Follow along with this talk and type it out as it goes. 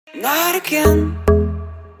Not again.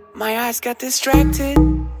 My eyes got distracted.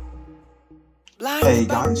 Hey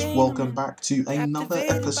guys, welcome back to another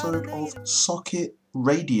episode of Socket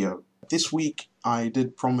Radio. This week I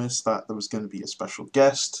did promise that there was going to be a special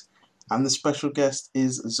guest, and the special guest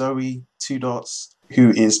is ZoëTwoDots,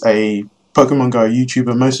 who is a Pokemon Go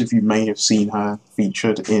YouTuber. Most of you may have seen her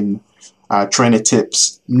featured in Trainer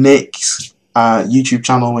Tips Nick's YouTube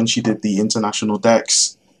channel when she did the International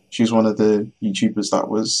Dex. She was one of the YouTubers that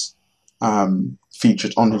was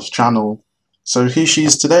featured on his channel. So here she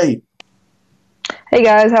is today. Hey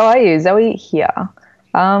guys, how are you? Zoe here.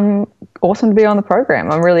 Awesome to be on the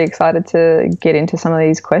program. I'm really excited to get into some of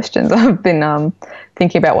these questions. I've been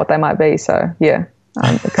thinking about what they might be, so yeah,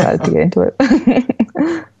 I'm excited to get into it.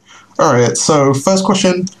 All right, so first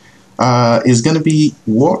question is going to be,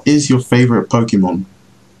 what is your favorite Pokemon?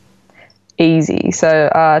 Easy. So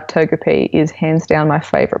Togepi is hands down my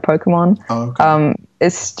favorite Pokemon. Oh, okay.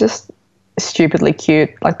 It's just stupidly cute,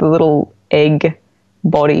 like the little egg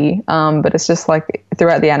body, but it's just like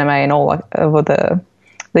throughout the anime and all like over the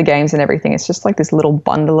games and everything, it's just like this little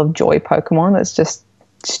bundle of joy Pokemon that's just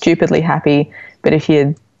stupidly happy, but if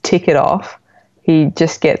you tick it off, he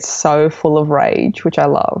just gets so full of rage, which I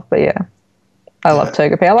love. But yeah, I love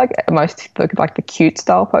Togepi. I like most like the cute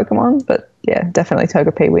style Pokemon, but yeah, definitely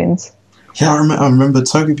Togepi wins. Yeah, I remember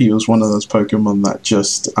Togepi was one of those Pokemon that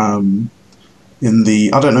just I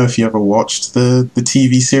don't know if you ever watched the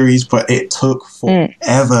TV series, but it took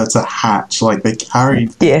forever to hatch. Like, they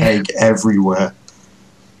carried the egg everywhere.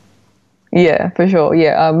 Yeah, for sure.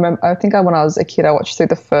 Yeah, I think when I was a kid, I watched through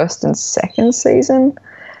the first and second season.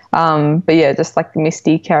 But yeah, just like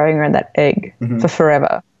Misty carrying around that egg for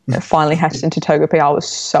forever. It finally hatched into Togepi. I was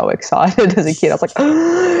so excited as a kid. I was like,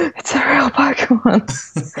 oh, it's a real Pokemon.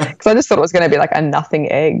 Because I just thought it was going to be like a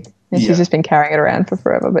nothing egg. And she's just been carrying it around for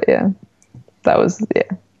forever. But yeah,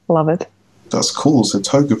 love it. That's cool. So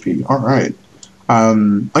Togepi. All right.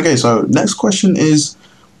 Okay, so next question is,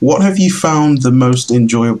 what have you found the most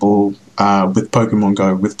enjoyable with Pokemon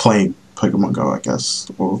Go, with playing Pokemon Go, I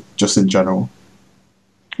guess, or just in general?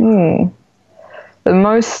 The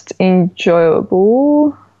most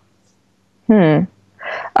enjoyable... I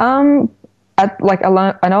know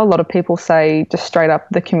a lot of people say just straight up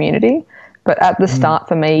the community, but at the start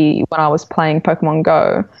for me, when I was playing Pokemon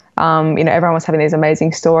Go, everyone was having these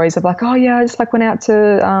amazing stories of like, oh yeah, I just like went out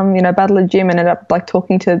to, battle a gym and ended up like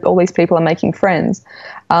talking to all these people and making friends.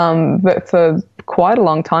 But for quite a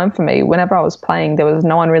long time for me, whenever I was playing, there was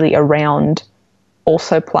no one really around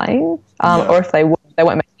also playing, or if they were, they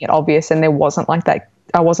weren't making it obvious, and there wasn't like that.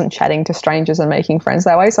 I wasn't chatting to strangers and making friends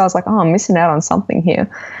that way. So I was like, oh, I'm missing out on something here.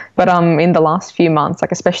 But in the last few months,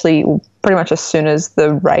 like especially pretty much as soon as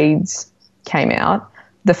the raids came out,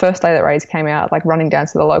 the first day that raids came out, like running down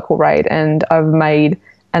to the local raid, and I've made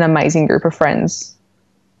an amazing group of friends,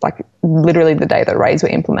 like literally the day that raids were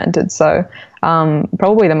implemented. So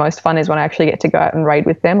probably the most fun is when I actually get to go out and raid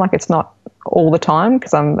with them. Like, it's not all the time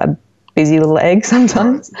because I'm a busy little egg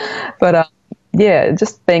sometimes. But yeah,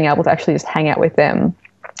 just being able to actually just hang out with them,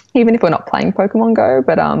 even if we're not playing Pokemon Go,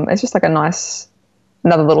 but it's just like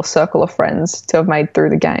another little circle of friends to have made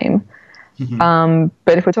through the game.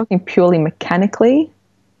 But if we're talking purely mechanically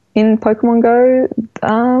in Pokemon Go,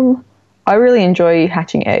 I really enjoy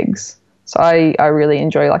hatching eggs. So I really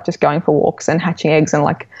enjoy like just going for walks and hatching eggs, and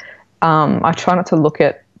like I try not to look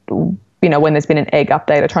at, when there's been an egg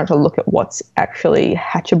update, I try not to look at what's actually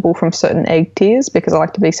hatchable from certain egg tiers, because I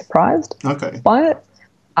like to be surprised by it.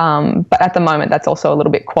 But at the moment, that's also a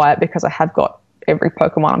little bit quiet because I have got every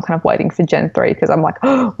Pokemon. I'm kind of waiting for Gen 3 because I'm like,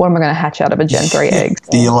 oh, what am I going to hatch out of a Gen 3 egg?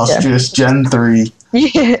 So, the illustrious Gen 3.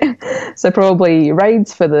 Yeah. So probably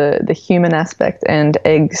raids for the human aspect and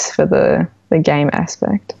eggs for the game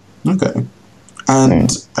aspect. Okay.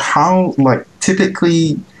 And how, like,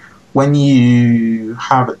 typically when you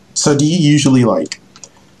have it, so do you usually like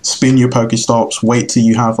spin your Pokestops, wait till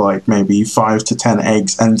you have like maybe 5 to 10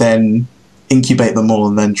 eggs, and then incubate them all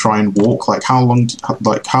and then try and walk? Like, how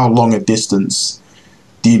long a distance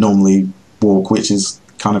do you normally walk? Which is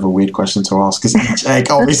kind of a weird question to ask because each egg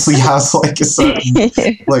obviously has like a certain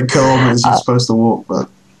like kilometers you're supposed to walk. But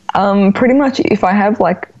pretty much if I have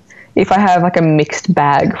like a mixed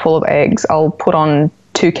bag full of eggs, I'll put on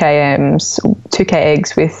 2k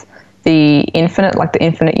eggs with the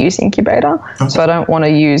infinite use incubator. Okay. So I don't want to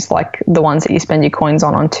use like the ones that you spend your coins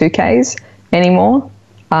on 2Ks anymore.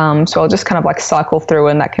 So I'll just kind of like cycle through,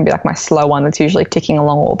 and that can be like my slow one that's usually ticking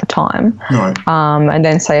along all the time. Right. And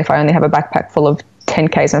then say if I only have a backpack full of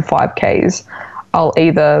 10Ks and 5Ks, I'll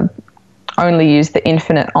either only use the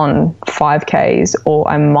infinite on 5Ks, or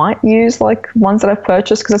I might use like ones that I've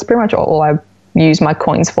purchased, because that's pretty much all I use my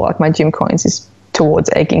coins for, like my gym coins, is towards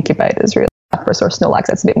egg incubators, really. Or Snorlax,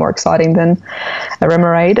 that's a bit more exciting than a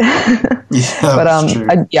Remoraid. Yeah, but that's true.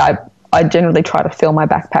 I generally try to fill my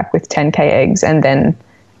backpack with 10k eggs, and then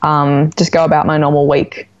just go about my normal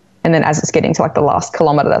week. And then as it's getting to like the last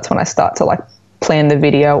kilometer, that's when I start to like plan the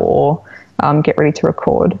video or get ready to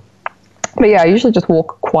record. But yeah, I usually just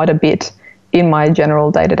walk quite a bit in my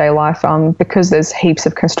general day-to-day life, because there's heaps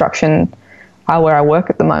of construction where I work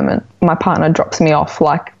at the moment. My partner drops me off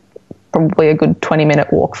like probably a good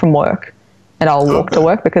 20-minute walk from work, and I'll walk to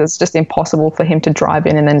work because it's just impossible for him to drive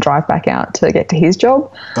in and then drive back out to get to his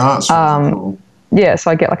job. That's really cool. Yeah,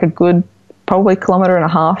 so I get like a good probably 1.5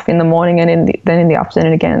 kilometers in the morning, and then in the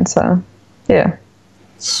afternoon again. So yeah.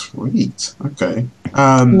 Sweet. Okay.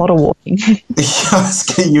 A lot of walking. Yeah,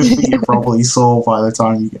 your feet are probably sore by the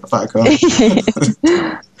time you get back home.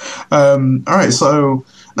 All right, so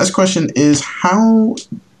next question is, how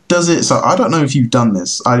does it... So I don't know if you've done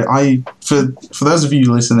this. I for those of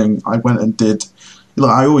you listening, I went and did...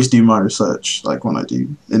 Like, I always do my research, like when I do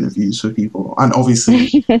interviews with people. And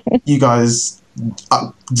obviously, you guys...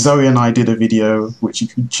 Zoe and I did a video, which you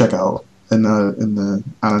can check out in the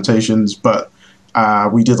annotations, but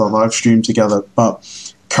we did a live stream together.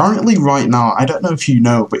 But currently, right now, I don't know if you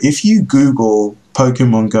know, but if you Google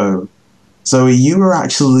Pokemon Go, Zoe, you are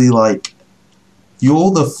actually like,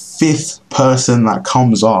 you're the 5th person that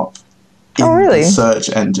comes up in the search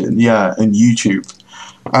engine, in YouTube.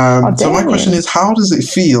 So my question is, how does it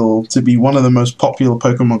feel to be one of the most popular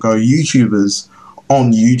Pokemon Go YouTubers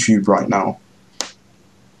on YouTube right now?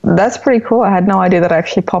 That's pretty cool. I had no idea that I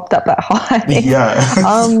actually popped up that high. Yeah.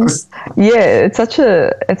 It's such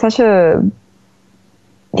a it's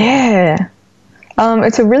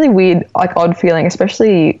a really weird, like, odd feeling,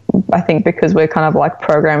 especially I think because we're kind of like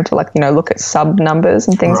programmed to, like, you know, look at sub numbers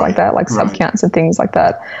and things like that, like sub counts and things like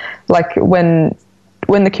that. Like when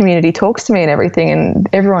the community talks to me and everything, and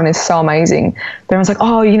everyone is so amazing, but everyone's like,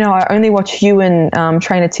 oh, you know, I only watch you and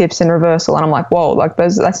Trainer Tips and Reversal, and I'm like, whoa, like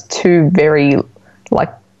that's two very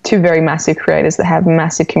massive creators that have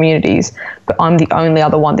massive communities, but I'm the only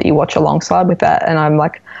other one that you watch alongside with that. And I'm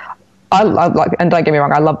like, I love, like, and don't get me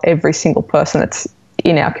wrong, I love every single person that's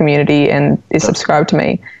in our community and is subscribed to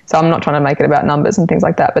me. So I'm not trying to make it about numbers and things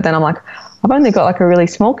like that. But then I'm like, I've only got like a really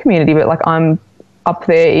small community, but like I'm up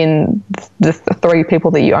there in the 3 people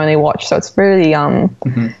that you only watch. So it's really,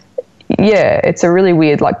 it's a really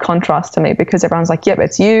weird like contrast to me, because everyone's like, yep,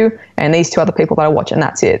 it's you and these 2 other people that I watch, and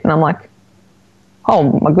that's it. And I'm like,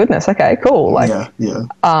 oh my goodness, okay, cool. Like,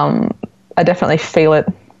 I definitely feel it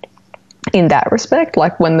in that respect.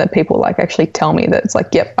 Like when the people like actually tell me that it's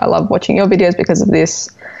like, yep, I love watching your videos because of this.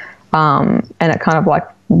 And it kind of like,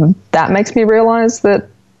 that makes me realize that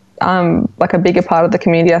I'm like a bigger part of the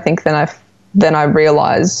community, I think, than I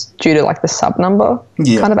realized due to like the sub number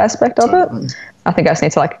kind of aspect of it. I think I just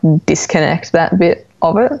need to like disconnect that bit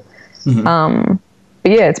of it. But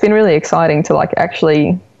yeah, it's been really exciting to like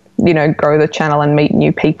actually, you know, grow the channel and meet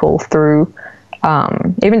new people through,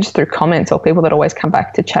 even just through comments or people that always come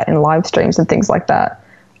back to chat in live streams and things like that.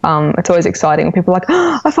 It's always exciting when people are like,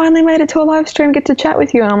 oh, I finally made it to a live stream, get to chat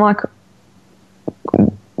with you. And I'm like,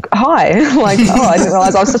 hi. Like, oh, I didn't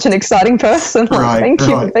realize I was such an exciting person. Like, thank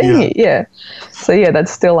you for being here. Yeah. So yeah,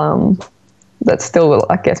 that's still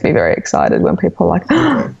like gets me very excited when people are like,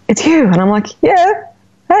 oh, it's you. And I'm like, yeah.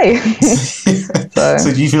 Hey.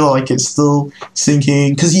 So do you feel like it's still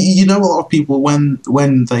sinking? Because you know, a lot of people,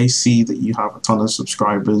 when they see that you have a ton of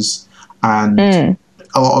subscribers, and I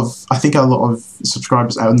think a lot of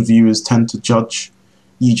subscribers and viewers tend to judge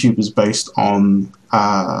YouTubers based on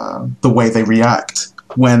the way they react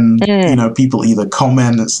when you know, people either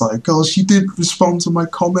comment, it's like, oh, she didn't respond to my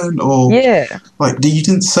comment, or like, you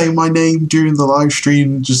didn't say my name during the live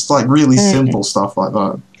stream, just like really simple stuff like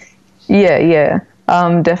that.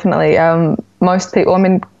 Definitely. Most people, I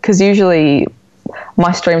mean, because usually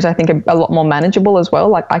my streams, I think, are a lot more manageable as well.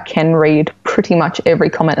 Like I can read pretty much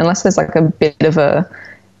every comment, unless there's like a bit of a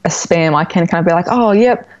spam. I can kind of be like, oh,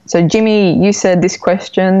 yep, so Jimmy, you said this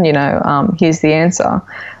question, you know, here's the answer.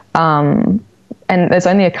 And there's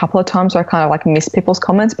only a couple of times where I kind of like miss people's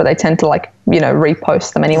comments, but they tend to like, you know,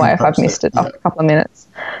 repost them anyway if I've missed it after a couple of minutes.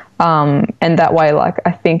 And that way, like,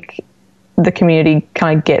 I think the community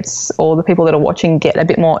kind of gets, or the people that are watching get a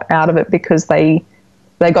bit more out of it, because they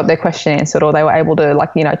got their question answered, or they were able to,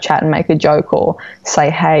 like, you know, chat and make a joke or say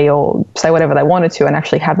hey or say whatever they wanted to and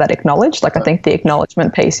actually have that acknowledged. Like, I think the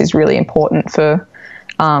acknowledgement piece is really important for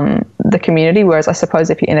the community, whereas I suppose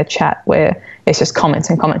if you're in a chat where it's just comments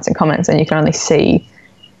and comments and comments and you can only see,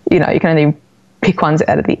 you know, you can only pick ones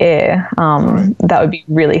out of the air, that would be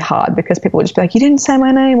really hard because people would just be like, you didn't say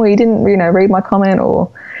my name, or you didn't, read my comment,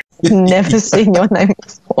 or never seen your name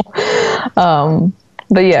before.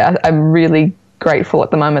 But yeah, I'm really grateful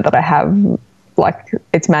at the moment that I have, like,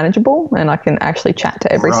 it's manageable and I can actually chat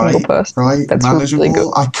to every single person. Right, that's manageable. Really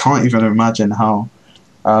good. I can't even imagine how,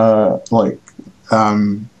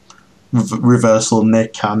 Reversal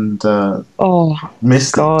Nick and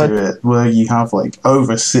Mystic do it, where you have like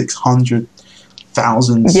over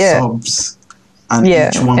 600,000 subs, and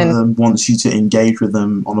each one of them wants you to engage with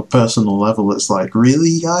them on a personal level. It's like,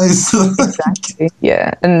 really, guys? Exactly.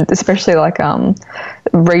 Yeah, and especially like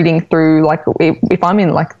reading through, like, if I'm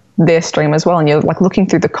in like their stream as well, and you're like looking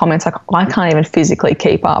through the comments, like I can't even physically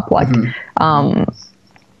keep up, like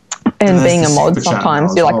and being a mod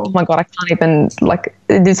sometimes you're like, oh my god, I can't even, like,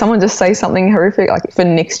 did someone just say something horrific? Like for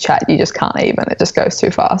Nick's chat, you just can't even, it just goes too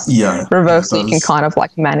fast. Yeah. Reversal, you can kind of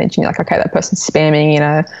like manage, and you're like, okay, that person's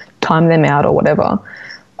spamming, time them out or whatever.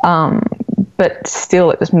 But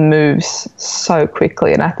still it just moves so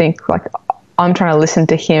quickly, and I think like I'm trying to listen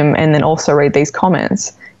to him and then also read these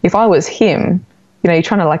comments. If I was him, you're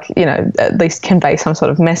trying to like, at least convey some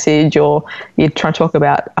sort of message, or you're trying to talk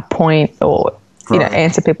about a point, or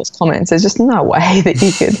answer people's comments. There's just no way that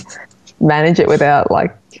you could manage it without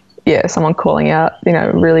like, someone calling out,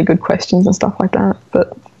 really good questions and stuff like that.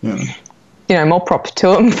 But, more props to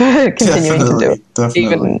them for continuing to do it.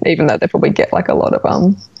 Definitely. Even though they probably get like a lot of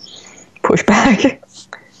pushback.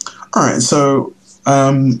 All right. So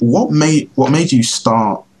what made you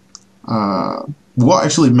start, what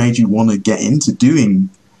actually made you want to get into doing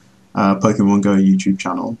Pokemon Go YouTube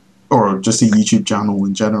channel, or just a YouTube channel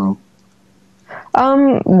in general?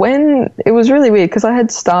 When it was really weird, because I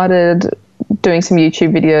had started doing some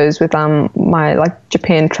YouTube videos with my like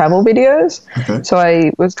Japan travel videos. Okay. So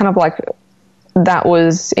I was kind of like, that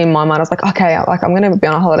was in my mind. I was like, okay, like I'm going to be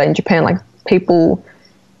on a holiday in Japan. Like people,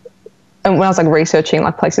 and when I was like researching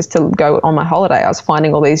like places to go on my holiday, I was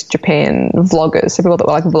finding all these Japan vloggers, so people that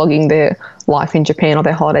were like vlogging their life in Japan or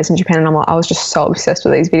their holidays in Japan. And I was just so obsessed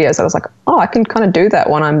with these videos. I was like, oh, I can kind of do that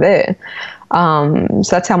when I'm there. So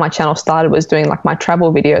that's how my channel started, was doing like my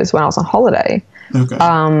travel videos when I was on holiday. Okay.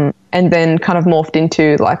 And then kind of morphed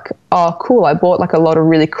into like, oh, cool, I bought like a lot of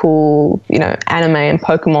really cool, anime and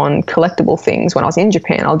Pokemon collectible things when I was in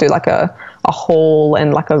Japan. I'll do like a haul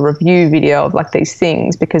and like a review video of like these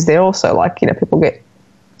things, because they're also like, people get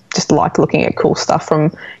just like looking at cool stuff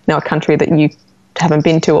from, a country that you haven't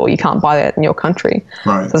been to, or you can't buy that in your country.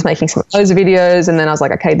 Right. So I was making some of those videos, and then I was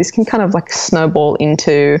like, okay, this can kind of like snowball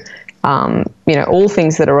into, all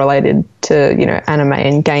things that are related to, anime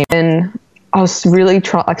and game. And I was really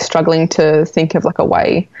struggling to think of like a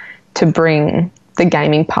way to bring the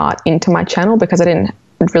gaming part into my channel, because I didn't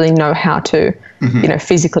really know how to,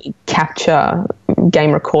 physically capture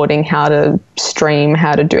game recording, how to stream,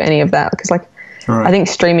 how to do any of that. Because like, I think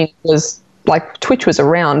streaming was like, Twitch was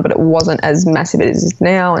around, but it wasn't as massive as it is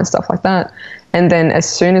now and stuff like that. And then as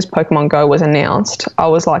soon as Pokemon Go was announced, I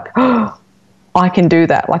was like, oh, I can do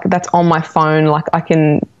that. Like, that's on my phone. Like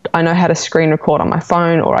I know how to screen record on my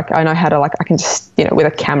phone, or I know how to I can just, with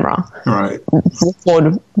a camera,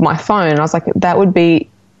 record my phone. And I was like, that would be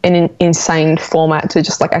an insane format to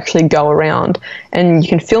just like actually go around, and you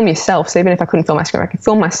can film yourself. So even if I couldn't film my screen, I could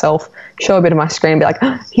film myself, show a bit of my screen, be like,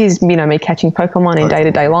 oh, here's, me catching Pokemon in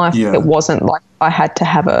day-to-day life. Yeah. It wasn't like I had to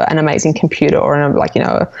have an amazing computer or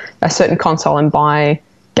a certain console and buy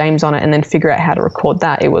games on it and then figure out how to record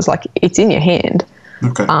that. It was like, it's in your hand.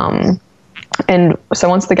 Okay. And so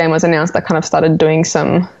once the game was announced, I kind of started doing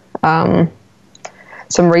some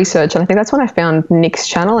research, and I think that's when I found Nick's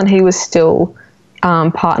channel, and he was still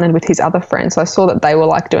partnered with his other friends. So I saw that they were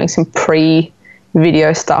like doing some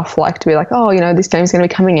pre-video stuff, like to be like, oh, this game's going to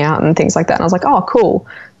be coming out and things like that. And I was like, oh, cool.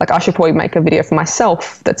 Like I should probably make a video for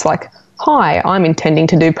myself that's like, hi, I'm intending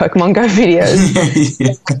to do Pokemon Go videos.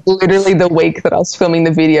 Yeah. Literally the week that I was filming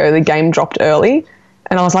the video, the game dropped early,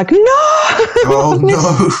 and I was like, no! Oh,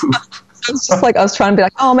 no! It's just like, I was trying to be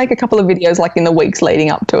like, oh, I'll make a couple of videos like in the weeks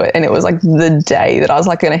leading up to it, and it was like the day that I was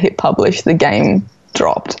like going to hit publish, the game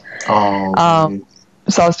dropped. Oh,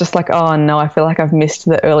 so I was just like, oh no, I feel like I've missed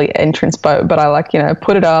the early entrance boat. But I like,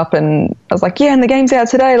 put it up, and I was like, yeah, and the game's out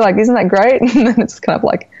today, like, isn't that great? And then it's kind of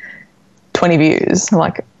like 20 views. I'm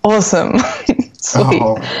like, awesome. Sweet.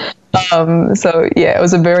 So yeah, it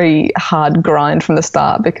was a very hard grind from the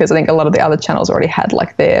start, because I think a lot of the other channels already had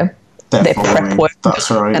like their prep work.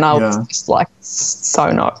 That's right. And I was just like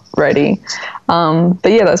so not ready. But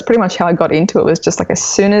yeah, that's pretty much how I got into it. Was just like, as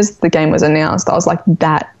soon as the game was announced, I was like,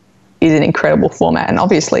 that is an incredible format. And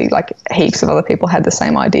obviously like heaps of other people had the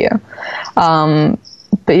same idea.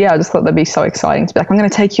 But yeah, I just thought that'd be so exciting to be like, I'm going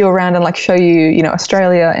to take you around and like show you, you know,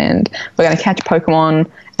 Australia, and we're going to catch Pokemon.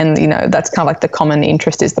 And, you know, that's kind of like the common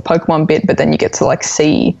interest is the Pokemon bit, but then you get to like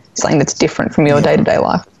see something that's different from your day-to-day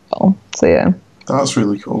life as well. So yeah. That's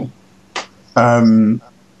really cool.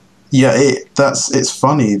 It's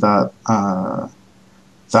funny that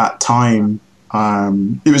that time,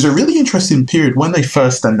 it was a really interesting period when they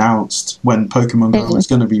first announced when Pokemon Go was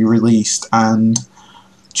going to be released, and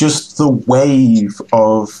just the wave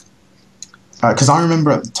of, because I remember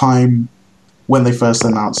at the time when they first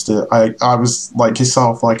announced it, I was like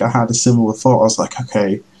yourself, like I had a similar thought. I was like,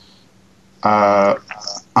 okay,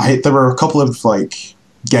 there were a couple of like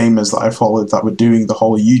gamers that I followed that were doing the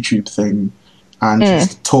whole YouTube thing and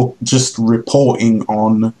just reporting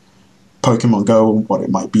on Pokemon Go and what it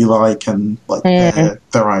might be like, and like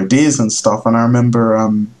their ideas and stuff. And I remember I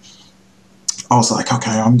was like,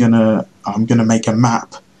 okay, I'm gonna make a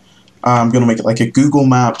map. I'm going to make it like a Google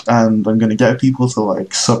map, and I'm going to get people to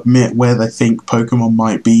like submit where they think Pokemon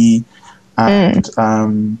might be. And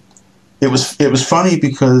it was funny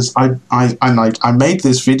because I made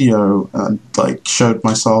this video and like showed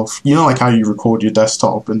myself, you know, like how you record your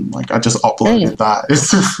desktop, and like I just uploaded that.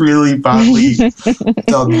 It's a really badly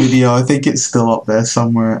done video. I think it's still up there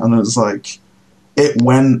somewhere, and it was like, it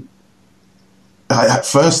went. At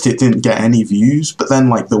first it didn't get any views, but then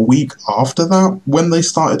like the week after that, when they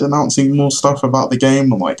started announcing more stuff about the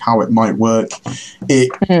game and like how it might work,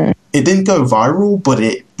 it didn't go viral, but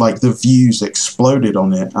it like the views exploded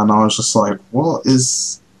on it, and I was just like, what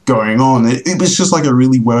is going on? It was just like a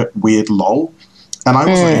really weird lull, and I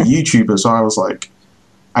was like a YouTuber, so I was like,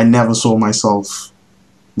 I never saw myself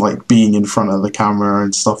like being in front of the camera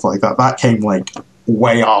and stuff like that. That came like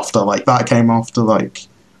way after, like that came after like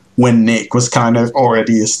when Nick was kind of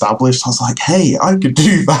already established. I was like, hey, I could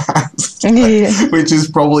do that. Which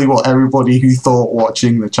is probably what everybody who thought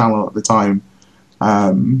watching the channel at the time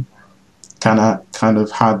kind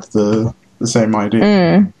of had the same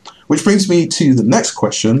idea. Which brings me to the next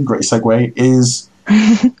question, great segue, is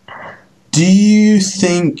do you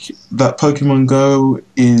think that Pokemon Go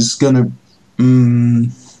is going to...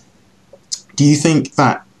 do you think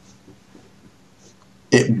that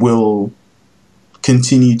it will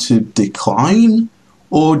continue to decline,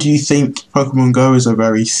 or do you think Pokemon Go is a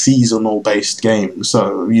very seasonal based game?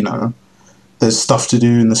 So, you know, there's stuff to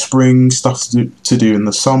do in the spring, stuff to do in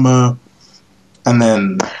the summer, and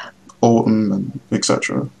then autumn, and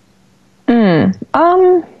etc.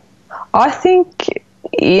 I think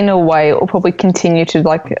in a way it will probably continue to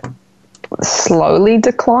like slowly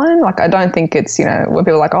decline. Like I don't think it's, you know, when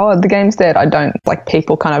people are like, oh, the game's dead, I don't like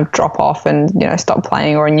people kind of drop off and, you know, stop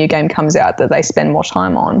playing, or a new game comes out that they spend more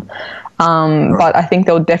time on. But I think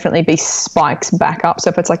there'll definitely be spikes back up. So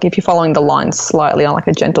if it's like, if you're following the line slightly on like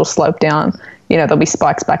a gentle slope down, you know, there'll be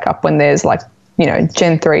spikes back up when there's like, you know,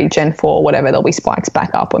 Gen 3, Gen 4, whatever, there'll be spikes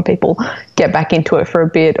back up when people get back into it for a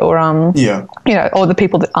bit, or, you know, or the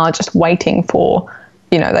people that are just waiting for,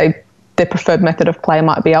 you know, their preferred method of play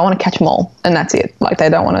might be, I want to catch them all, and that's it. Like they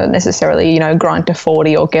don't want to necessarily, you know, grind to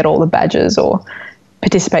 40 or get all the badges or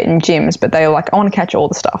participate in gyms, but they're like, I want to catch all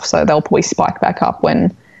the stuff. So they'll probably spike back up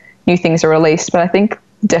when new things are released. But I think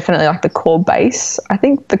definitely like the core base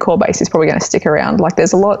is probably going to stick around. Like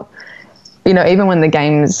there's a lot, you know, even when the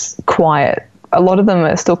game's quiet, a lot of them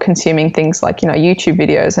are still consuming things like, you know, YouTube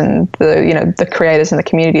videos, and the, you know, the creators in the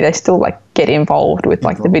community, they still like get involved with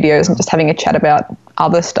like the videos and just having a chat about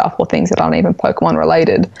other stuff or things that aren't even Pokemon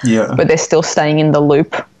related. Yeah. But they're still staying in the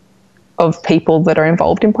loop of people that are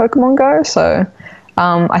involved in Pokemon Go. So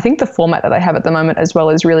I think the format that they have at the moment as well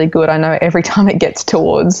is really good. I know every time it gets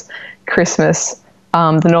towards Christmas,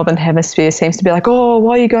 the Northern Hemisphere seems to be like, oh,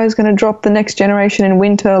 why are you guys going to drop the next generation in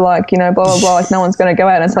winter? Like, you know, blah, blah, blah, like no one's going to go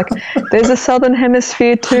out. And it's like, there's a Southern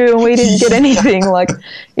Hemisphere too, and we didn't get anything. Like,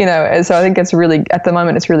 you know, and so I think it's really, at the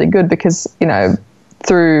moment, it's really good because, you know,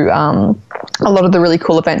 through a lot of the really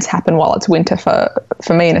cool events happen while it's winter for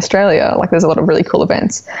me in Australia. Like there's a lot of really cool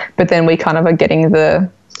events, but then we kind of are getting it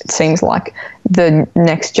seems like the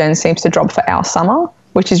next gen seems to drop for our summer,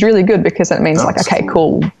 which is really good because it means that's like, okay,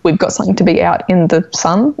 cool, we've got something to be out in the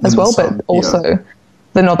sun as well, but also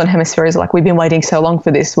the Northern Hemisphere is like, we've been waiting so long for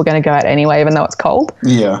this, we're going to go out anyway, even though it's cold.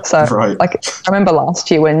 Yeah, so right. Like I remember last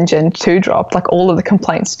year when Gen 2 dropped, like all of the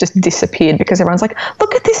complaints just disappeared because everyone's like,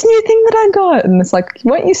 look at this new thing that I got. And it's like,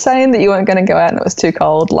 weren't you saying that you weren't going to go out and it was too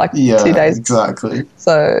cold like 2 days? Exactly.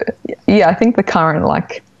 So yeah, I think the current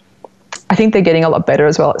I think they're getting a lot better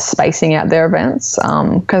as well at spacing out their events,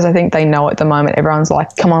 because I think they know at the moment everyone's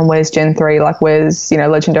like, come on, where's Gen 3? Like, where's, you know,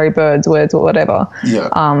 Legendary Birds? Where's whatever?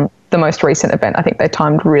 Yeah. The most recent event, I think they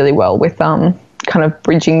timed really well with kind of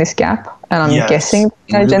bridging this gap. And I'm guessing,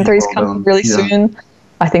 really Gen 3 is well coming done. really soon.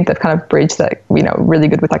 I think they've kind of bridged that, really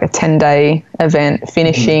good with like a 10-day event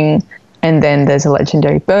finishing, and then there's a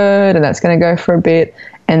legendary bird, and that's going to go for a bit.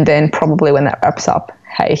 And then probably when that wraps up,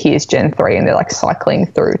 hey, here's Gen 3, and they're like cycling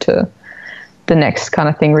through to the next kind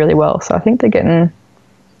of thing really well. So I think they're getting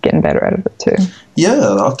better out of it too.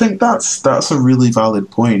 Yeah, I think that's a really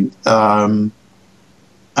valid point. And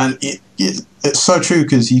it's so true,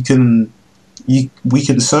 because we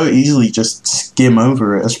can so easily just skim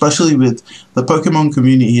over it, especially with the Pokemon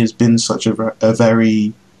community has been such a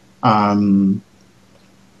very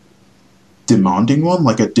demanding one,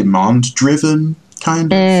 like a demand-driven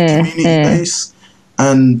kind of community base.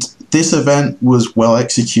 And this event was well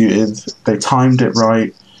executed. They timed it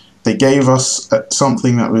right. They gave us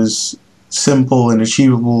something that was simple and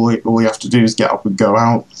achievable. All you have to do is get up and go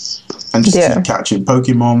out and just keep catching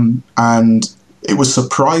Pokemon. And it was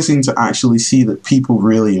surprising to actually see that people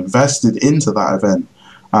really invested into that event.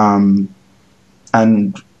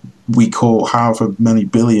 And we caught however many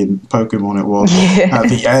billion Pokemon it was at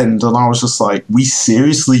the end. And I was just like, we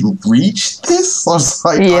seriously reached this? I was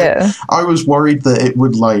like, I was worried that it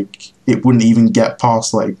wouldn't even get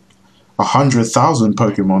past like 100,000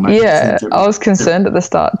 Pokemon. I was concerned at the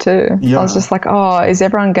start too. I was just like, oh, is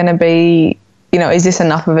everyone going to be, is this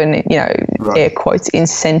enough of an, air quotes,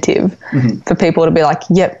 incentive for people to be like,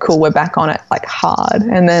 yep, cool, we're back on it, like hard.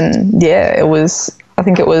 And then, I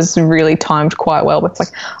think it was really timed quite well. But it's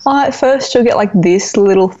like, at first you'll get like this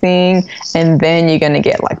little thing, and then you're going to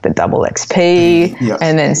get like the double XP,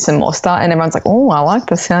 and then some more stuff. And everyone's like, oh, I like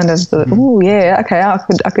the sound of the, okay,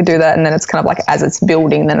 I could do that. And then it's kind of like, as it's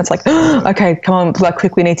building, then it's like, okay, come on, like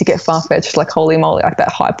quick, we need to get Farfetch'd. Like, holy moly, like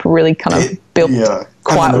that hype really kind of built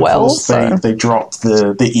quite well. So they dropped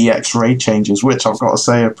the EX raid changes, which I've got to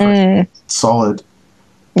say are pretty solid.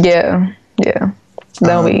 Yeah.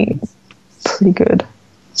 They'll be pretty good.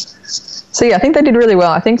 So I think they did really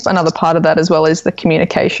well. I think another part of that as well is the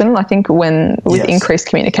communication. I think with increased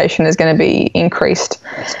communication, there's going to be increased,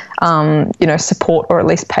 support, or at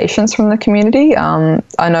least patience from the community.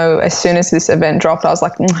 I know as soon as this event dropped, I was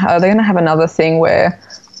like, are they going to have another thing where,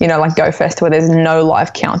 like GoFest, where there's no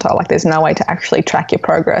live counter, like there's no way to actually track your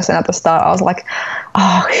progress? And at the start, I was like,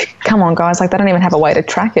 oh, come on, guys, like they don't even have a way to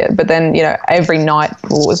track it. But then, every night,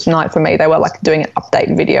 was night for me, they were like doing an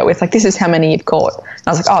update video with like, this is how many you've caught. And I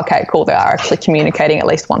was like, oh, okay, cool. They are actually communicating at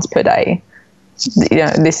least once per day.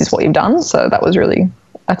 This is what you've done. So that was really,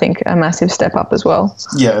 I think, a massive step up as well.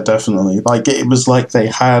 Yeah, definitely. Like it was like they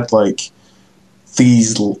had like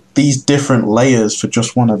these different layers for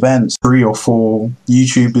just one event. 3 or 4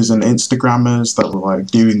 YouTubers and Instagrammers that were like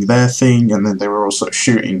doing their thing, and then they were also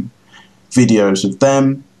shooting videos of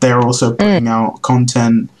them. They were also putting out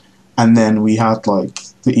content, and then we had like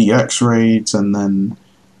the EX raids, and then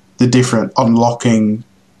the different unlocking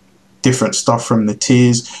different stuff from the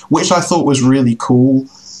tiers, which I thought was really cool,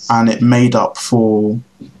 and it made up for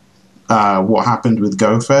what happened with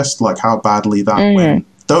GoFest, like how badly that went.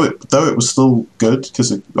 Though it was still good,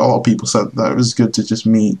 because a lot of people said that it was good to just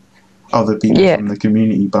meet other people from the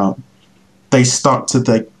community, but they stuck to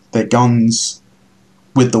their guns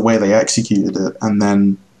with the way they executed it, and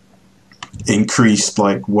then increased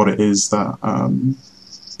like what it is that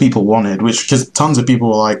people wanted. Which, because tons of people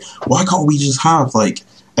were like, why can't we just have like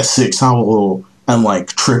a 6-hour and like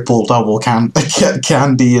triple double candy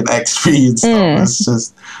and XP and stuff? It's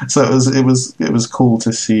just, so it was cool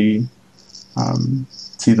to see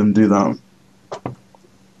them do that.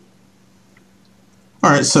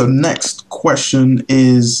 Alright, so next question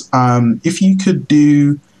is, if you could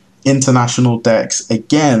do international decks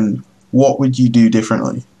again, what would you do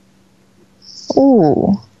differently?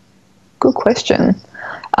 Ooh, good question.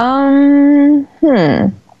 I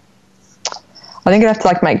think I'd have to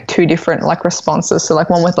like make 2 different like responses. So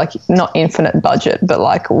like one with like not infinite budget, but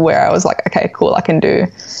like where I was like, okay, cool, I can do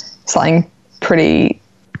something pretty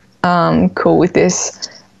cool with this.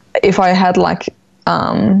 If I had like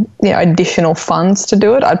additional funds to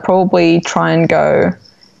do it, I'd probably try and go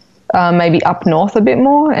maybe up north a bit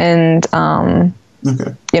more, and go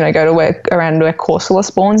to around where Corsola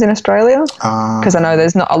spawns in Australia, because I know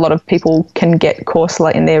there's not a lot of people can get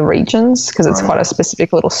Corsola in their regions, because it's quite a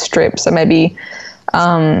specific little strip. So maybe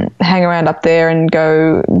hang around up there and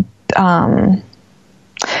go,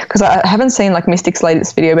 because I haven't seen like Mystic's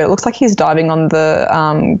latest video, but it looks like he's diving on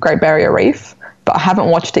the Great Barrier Reef, but I haven't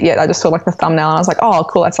watched it yet. I just saw like the thumbnail and I was like, oh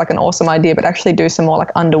cool, that's like an awesome idea, but actually do some more like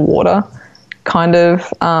underwater kind of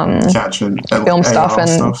film stuff,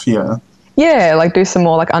 and like do some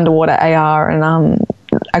more like underwater AR and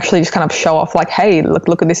actually just kind of show off, like, hey,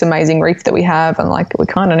 look at this amazing reef that we have, and like we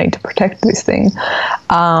kind of need to protect this thing,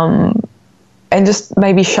 and just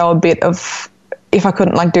maybe show a bit of, if I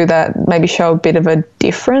couldn't like do that, maybe show a bit of a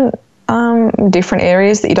different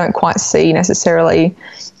areas that you don't quite see necessarily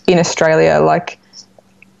in Australia. Like,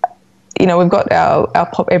 you know, we've got our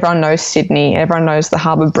pop. Everyone knows Sydney. Everyone knows the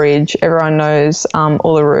Harbour Bridge. Everyone knows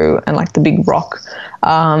Uluru and like the Big Rock.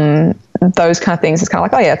 Those kind of things. It's kind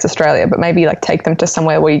of like, oh yeah, it's Australia, but maybe like take them to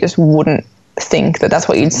somewhere where you just wouldn't think that that's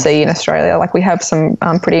what you'd see in Australia. Like we have some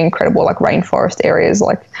pretty incredible like rainforest areas.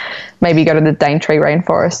 Like maybe go to the Daintree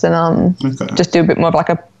rainforest and just do a bit more of like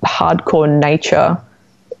a hardcore nature,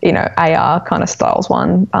 you know, AR kind of styles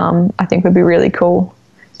one. I think would be really cool,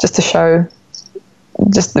 just to show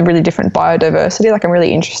just the really different biodiversity. Like I'm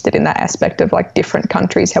really interested in that aspect of like different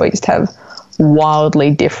countries, how we just have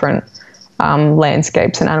wildly different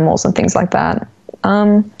landscapes and animals and things like that.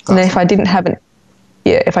 And then if I didn't have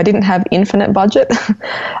infinite budget,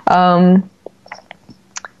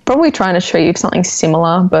 probably trying to show you something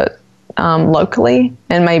similar but locally,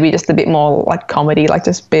 and maybe just a bit more like comedy, like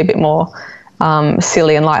just be a bit more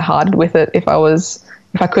silly and lighthearted with it. If I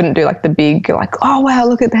couldn't do like the big, like, oh wow,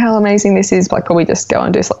 look at how amazing this is, like probably just go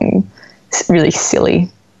and do something really silly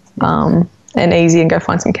and easy and go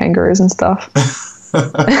find some kangaroos and stuff.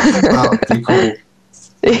 That would be cool.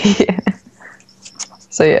 Yeah.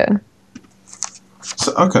 So yeah.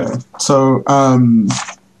 So, okay. So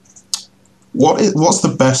what's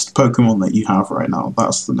the best Pokemon that you have right now?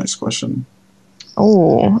 That's the next question.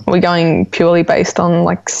 Oh, are we going purely based on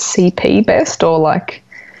like CP best, or like,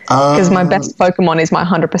 because my best Pokemon is my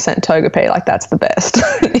 100% Togepi. Like that's the best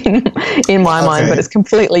in my mind, but it's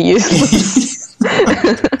completely useless.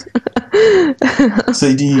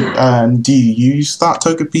 So do you use that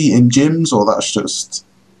Togepi in gyms, or that's just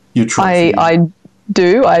your trophy? I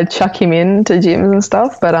do. I chuck him into gyms and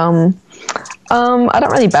stuff, but I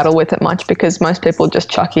don't really battle with it much because most people just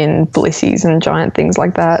chuck in Blissies and giant things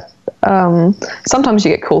like that. Sometimes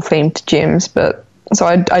you get cool themed gyms, but so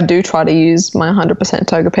I do try to use my 100%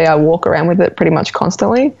 Togepi. I walk around with it pretty much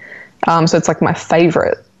constantly. So it's like my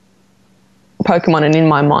favorite Pokemon, and in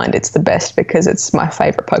my mind it's the best because it's my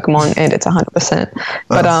favorite Pokemon and it's 100%.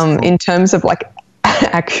 But in terms of like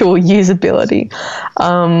actual usability,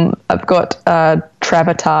 I've got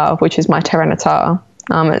Travatar, which is my Tyranitar.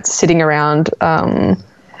 It's sitting around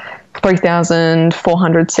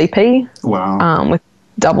 3,400 CP. Wow. With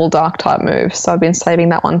double dark type moves. So I've been saving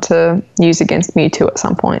that one to use against Mewtwo at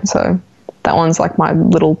some point. So that one's like my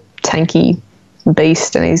little tanky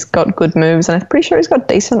beast, and he's got good moves, and I'm pretty sure he's got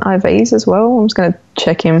decent IVs as well. I'm just going to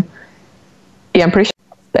check him. Yeah, I'm pretty sure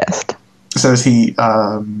he's the best. So is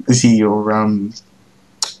he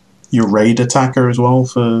your raid attacker as well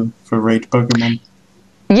for raid Pokemon?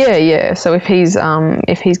 Yeah. So if he's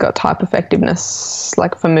got type effectiveness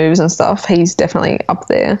like for moves and stuff, he's definitely up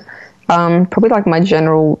there. Probably like my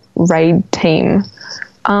general raid team.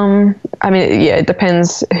 I mean, yeah, it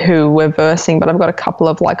depends who we're versing, but I've got a couple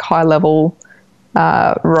of like high level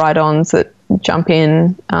Rhydons that jump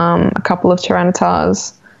in, a couple of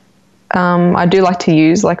Tyranitars. I do like to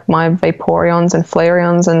use like my Vaporeons and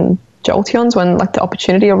Flareons and Jolteons when like the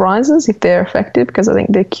opportunity arises, if they're effective, because I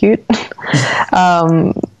think they're cute.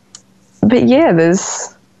 But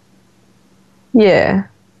yeah,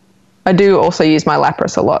 I do also use my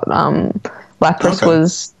Lapras a lot. Lapras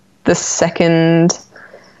was the second,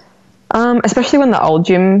 especially when the old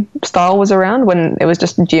gym style was around, when it was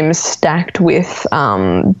just gyms stacked with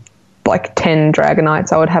like 10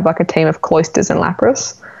 Dragonites. I would have like a team of Cloysters and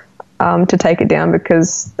Lapras to take it down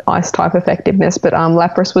because ice type effectiveness. But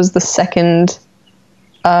Lapras was the second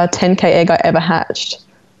 10k egg I ever hatched.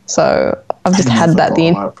 So I've just had that the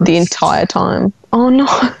entire time. Oh no!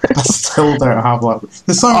 I still don't have Lapras.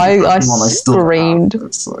 There's so many I screamed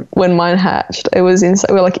when mine hatched. It was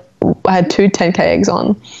insane. I had 2 10k eggs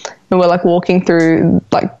on, and we're like walking through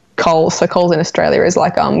like Coles. So Coles in Australia is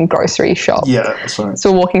like grocery shop. Yeah, that's right.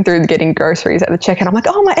 So we're walking through getting groceries at the checkout. I'm like,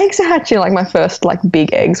 oh, my eggs are hatching. Like my first like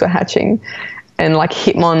big eggs were hatching, and like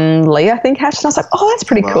Hitmonlee I think hatched. And I was like, oh, that's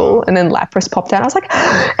pretty cool. And then Lapras popped out. I was like,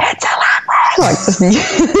 it's a Lapras! Like,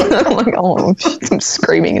 I'm like, oh, I'm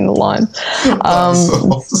screaming in the line.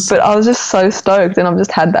 But I was just so stoked, and I've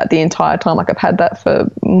just had that the entire time. Like I've had that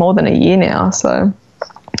for more than a year now. So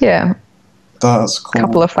yeah. That's cool. A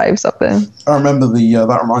couple of faves up there. I remember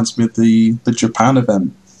that reminds me of the Japan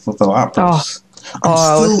event with the Lapras.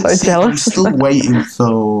 I was so jealous. I'm still waiting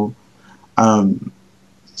for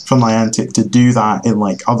Niantic to do that in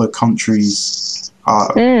like other countries.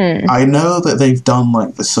 I know that they've done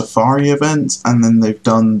like the Safari event, and then they've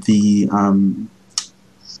done the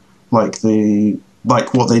like the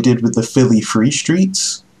like what they did with the Philly free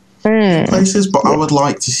streets places, but I would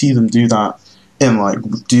like to see them do that in like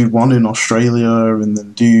do one in Australia and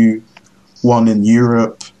then do one in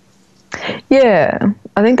Europe. Yeah,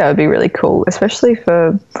 I think that would be really cool, especially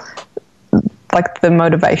for like the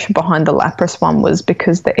motivation behind the Lapras one was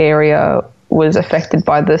because the area was affected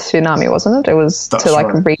by the tsunami, wasn't it? It was That's to like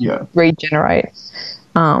right, regenerate,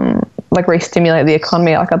 like re-stimulate the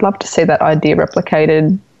economy. Like I'd love to see that idea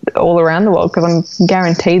replicated all around the world, because I'm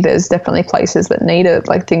guaranteed there's definitely places that need it,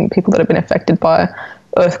 like people that have been affected by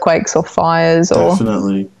earthquakes or fires or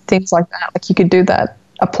things like that. Like you could do that,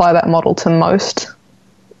 apply that model to most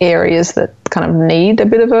areas that kind of need a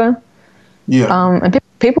bit of a and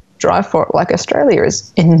people drive for it. Like Australia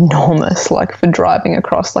is enormous, like for driving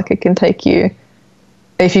across, like it can take you,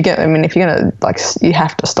 if you're gonna like, you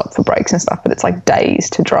have to stop for breaks and stuff, but it's like days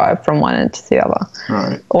to drive from one end to the other,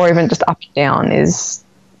 right? Or even just up and down. Is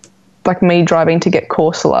like me driving to get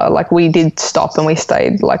Corsola, like we did stop and we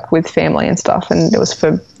stayed like with family and stuff, and it was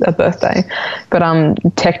for a birthday, but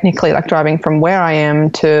technically like driving from where I am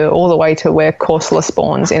to all the way to where Corsola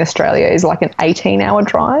spawns in Australia is like an 18-hour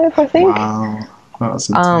drive, I think. Wow, that's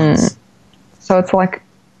intense. So it's like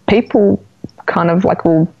people kind of like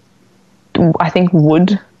would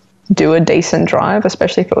do a decent drive,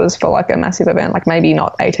 especially if it was for like a massive event, like maybe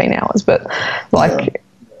not 18 hours, but like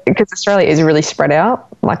because Australia is really spread out.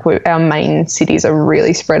 Like our main cities are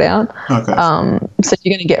really spread out. Okay. So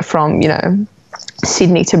you're going to get from,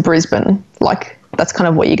 Sydney to Brisbane. Like that's kind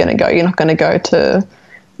of where you're going to go. You're not going to go to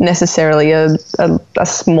necessarily a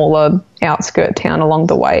smaller outskirt town along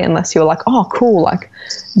the way unless you're like, oh, cool, like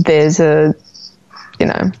there's a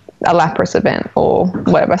Lapras event or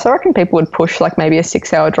whatever. So I reckon people would push like maybe a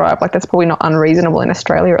 6-hour drive. Like that's probably not unreasonable in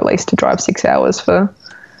Australia, at least, to drive 6 hours for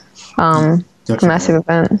a massive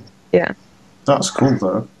event. Yeah. That's cool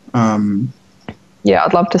though. Yeah,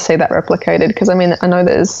 I'd love to see that replicated, because I mean, I know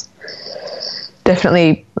there's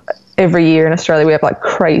definitely every year in Australia we have like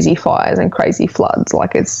crazy fires and crazy floods.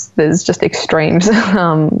 Like there's just extremes.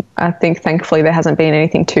 I think thankfully there hasn't been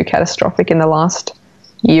anything too catastrophic in the last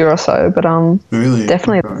year or so, but really?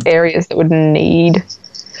 Definitely areas that would need.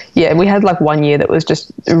 Yeah, we had like one year that was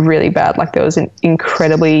just really bad. Like there was an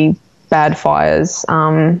incredibly bad fires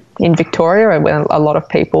in Victoria, where a lot of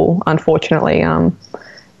people unfortunately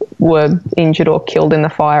were injured or killed in the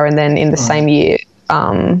fire, and then in the same year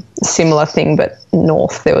similar thing but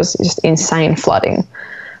north, there was just insane flooding,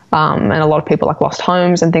 and a lot of people like lost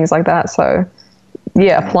homes and things like that. So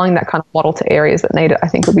yeah, applying that kind of model to areas that need it, I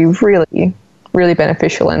think would be really, really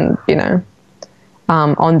beneficial. And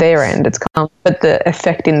on their end it's kind of, but the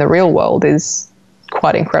effect in the real world is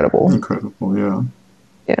quite incredible.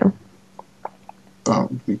 Yeah, that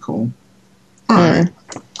would be cool.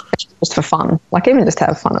 Just for fun, like even just to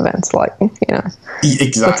have fun events, like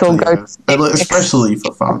exactly, let's all go especially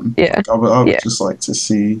for fun. Like, I would just like to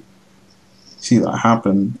see that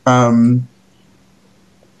happen. All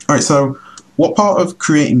right, so what part of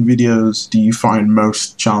creating videos do you find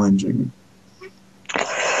most challenging?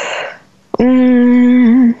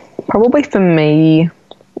 Probably for me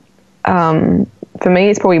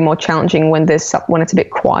it's probably more challenging when it's a bit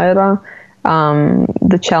quieter.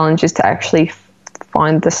 The challenge is to actually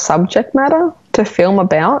find the subject matter to film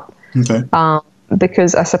about. Okay.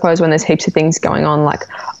 Because I suppose when there's heaps of things going on, like,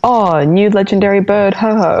 oh, new legendary bird,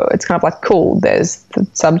 ho-ho, it's kind of like, cool, there's the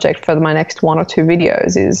subject for my next 1 or 2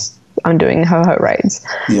 videos is I'm doing ho-ho raids.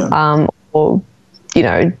 Yeah. Or,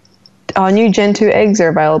 new Gen 2 eggs are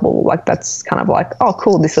available. Like that's kind of like, oh,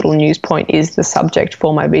 cool, this little news point is the subject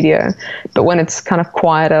for my video. But when it's kind of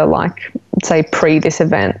quieter, like say pre this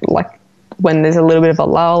event, like when there's a little bit of a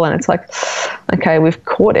lull and it's like, okay, we've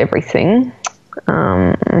caught everything.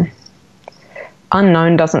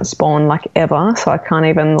 Unknown doesn't spawn like ever, so I can't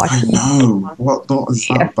even like. I know. What is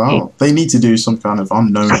that about? They need to do some kind of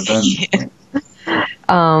unknown event.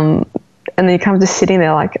 And then you kind of just sitting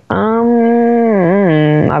there like,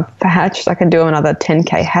 I've hatched. I can do another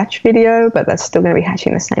 10k hatch video, but that's still going to be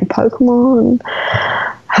hatching the same Pokemon.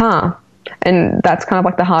 And that's kind of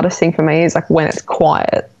like the hardest thing for me is like when it's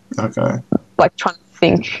quiet. Okay. Like trying to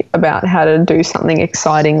think about how to do something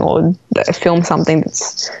exciting or film something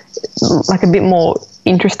that's like a bit more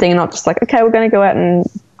interesting, not just like, okay, we're going to go out and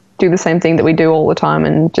do the same thing that we do all the time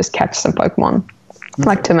and just catch some Pokemon. Okay.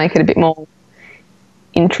 Like to make it a bit more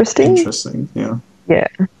interesting. Yeah. Yeah.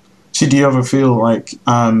 So do you ever feel like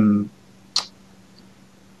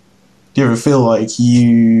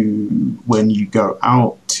when you go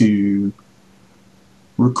out to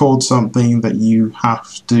record something that you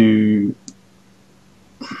have to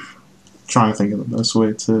try and think of the best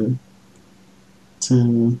way to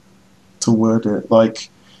to word it. Like,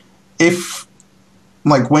 if,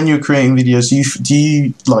 like, when you're creating videos,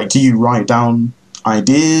 do you write down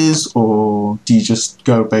ideas, or do you just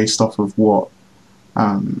go based off of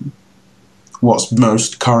what's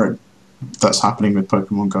most current that's happening with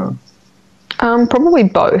Pokemon Go? Probably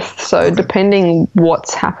both. So depending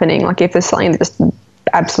what's happening, like if there's something that's just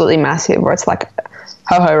absolutely massive where it's like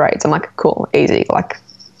ho-ho raids, I'm like, cool, easy. Like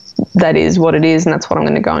that is what it is and that's what I'm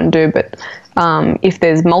going to go and do. But if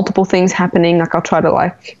there's multiple things happening, like I'll try to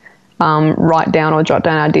like write down or jot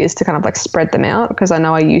down ideas to kind of like spread them out, because I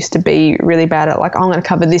know I used to be really bad at like, oh, I'm going to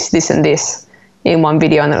cover this, this and this in one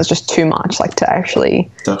video, and that was just too much, like to actually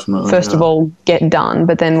first of all get done.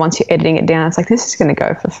 But then once you're editing it down, it's like, this is going to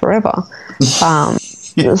go for forever. So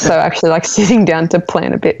actually like sitting down to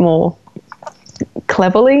plan a bit more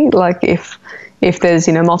cleverly, like if there's,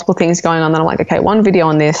 you know, multiple things going on, then I'm like, okay, one video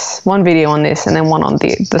on this, and then one on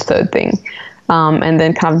the third thing. And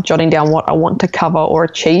then kind of jotting down what I want to cover or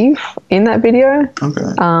achieve in that video.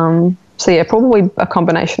 Okay. So yeah, probably a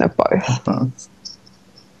combination of both.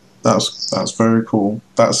 That's very cool.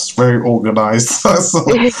 That's very organized. That's a lot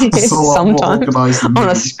more Sometimes organized than on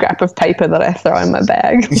me. a scrap of paper that I throw in my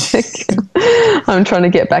bag. I'm trying to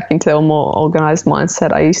get back into a more organized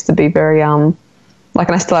mindset. I used to be very like,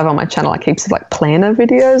 and I still have on my channel like heaps of like planner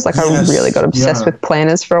videos. Like I really got obsessed with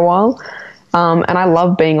planners for a while. And I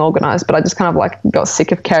love being organized, but I just kind of like got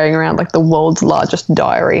sick of carrying around like the world's largest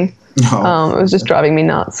diary. It was just driving me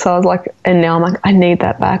nuts. So I was like, and now I'm like, I need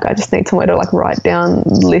that back. I just need somewhere to like write down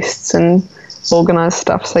lists and organize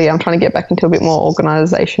stuff. So yeah, I'm trying to get back into a bit more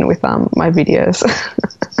organization with my videos.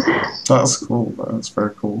 That's cool. That's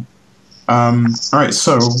very cool. All right,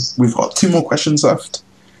 so we've got 2 more questions left,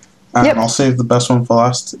 and I'll save the best one for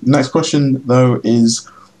last. Next question though is,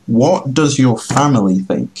 what does your family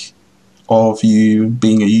think of you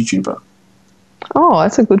being a YouTuber? Oh,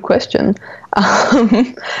 that's a good question.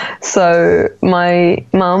 So my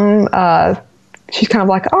mum, she's kind of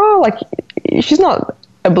like, oh, like she's not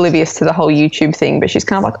oblivious to the whole YouTube thing, but she's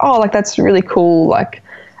kind of like, oh, like that's really cool, like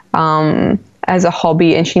as a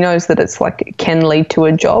hobby, and she knows that it's like can lead to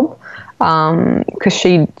a job, because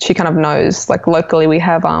she kind of knows, like locally we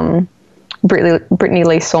have Brittany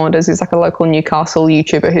Lee Saunders is like a local Newcastle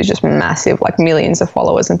YouTuber who's just massive, like millions of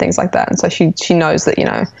followers and things like that. And so she knows that, you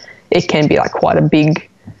know, it can be like quite a big,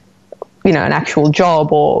 you know, an actual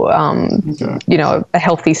job or, you know, a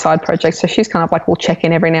healthy side project. So she's kind of like, we'll check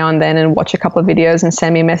in every now and then and watch a couple of videos and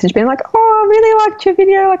send me a message being like, oh, I really liked your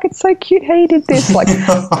video. Like, it's so cute how you did this. Like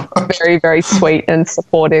very, very sweet and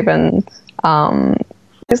supportive. And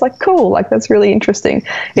it's like, cool. Like, that's really interesting.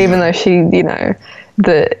 Even though she, you know,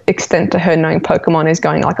 the extent to her knowing Pokemon is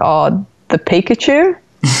going like, oh, the Pikachu.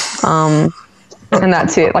 And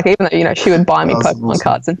that's it. Like, even though, you know, she would buy me Pokemon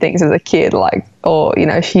cards and things as a kid, like, or, you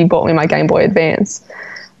know, she bought me my Game Boy Advance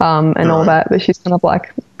and all that. But she's kind of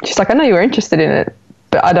like, I know you were interested in it,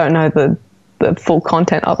 but I don't know the full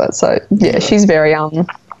content of it. So, yeah, she's very,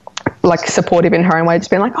 like, supportive in her own way, just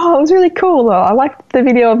being like, oh, it was really cool. Or, I liked the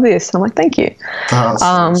video of this. And I'm like, thank you. That's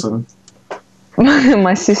awesome.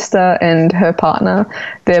 My sister and her partner,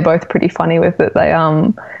 they're both pretty funny with it.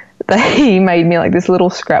 They made me like this little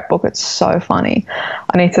scrapbook. It's so funny.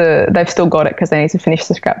 They've still got it because they need to finish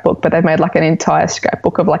the scrapbook, but they've made like an entire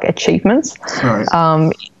scrapbook of like achievements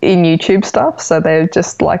in YouTube stuff. So they're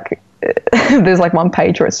just like, there's like one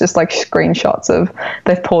page where it's just like screenshots of,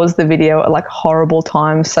 they've paused the video at like horrible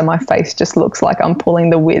times. So my face just looks like I'm pulling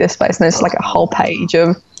the weirdest face. And there's like a whole page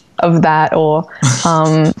of that, or,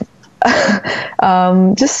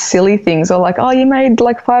 just silly things, or like, oh, you made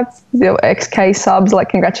like 5 XK subs, like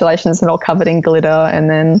congratulations, and all covered in glitter. And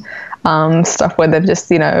then stuff where they've just,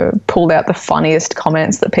 you know, pulled out the funniest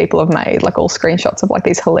comments that people have made, like all screenshots of like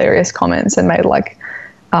these hilarious comments, and made like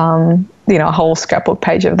you know, a whole scrapbook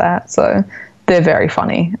page of that. So they're very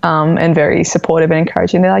funny and very supportive and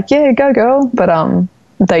encouraging. They're like, yeah, go girl, but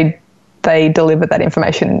they deliver that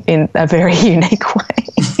information in a very unique way.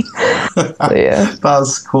 So, yeah,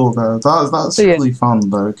 that's cool though. That's really fun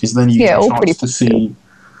though, because then you get a chance to see,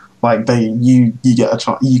 like, you get a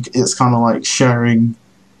chance. It's kind of like sharing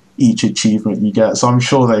each achievement you get. So I'm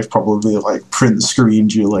sure they've probably like print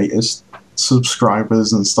screened your latest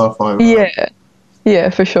subscribers and stuff like that. Yeah,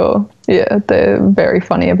 for sure. Yeah, they're very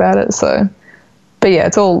funny about it. So, but yeah,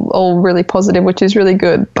 it's all really positive, which is really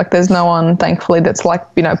good. Like, there's no one, thankfully, that's like,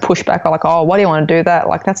 you know, pushback or like, oh, why do you want to do that?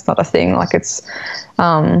 Like, that's not a thing. Like, it's,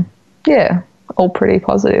 yeah, all pretty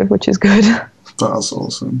positive, which is good. That's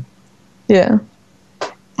awesome. Yeah.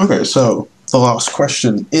 Okay, so the last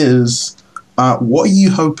question is, what are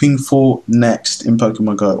you hoping for next in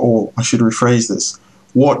Pokemon Go? Or I should rephrase this.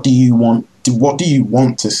 What do you want what do you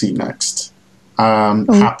want to see next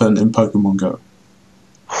happen in Pokemon Go?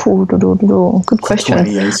 Good question.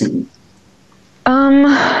 2018.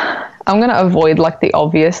 I'm gonna avoid like the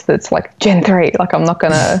obvious. That's like Gen 3. Like I'm not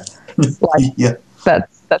gonna like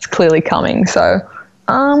that's clearly coming. So,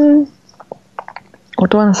 what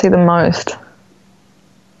do I want to see the most?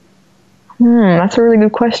 That's a really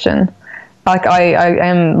good question. Like I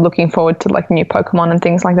am looking forward to like new Pokemon and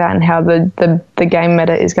things like that, and how the game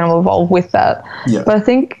meta is going to evolve with that. Yeah. But I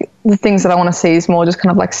think the things that I want to see is more just kind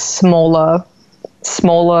of like smaller,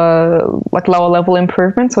 like lower level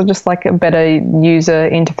improvements, or just like a better user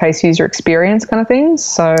interface, user experience kind of things.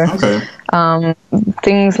 So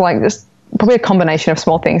things like just probably a combination of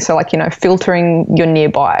small things. So like, filtering your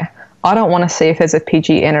nearby. I don't want to see if there's a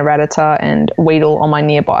Pidgey and a Rattata and Weedle on my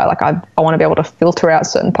nearby. Like I want to be able to filter out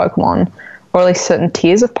certain Pokemon, or at least certain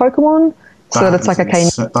tiers of Pokemon, so that it's like, okay,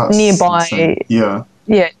 nearby,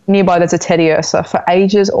 nearby there's a Teddiursa. For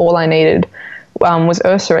ages, all I needed was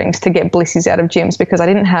Ursa to get Blissies out of gyms, because I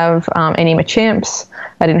didn't have any Machamps,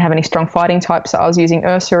 I didn't have any strong fighting types, so I was using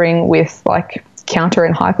Ursa with like Counter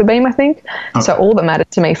and Hyper Beam, I think. Okay. So all that mattered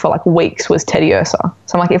to me for like weeks was Teddiursa.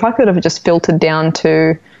 So I'm like, if I could have just filtered down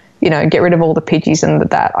to, get rid of all the Pidgeys and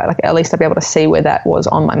that, like at least I'd be able to see where that was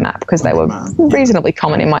on my map, because they were reasonably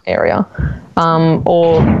common in my area.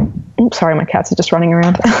 Sorry, my cats are just running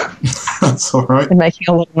around. That's all right. And making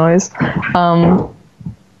a lot of noise.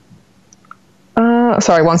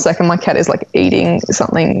 Sorry, 1 second. My cat is like eating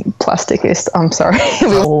something plasticist. I'm sorry.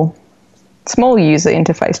 Small user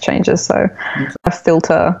interface changes. So a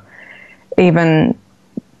filter, even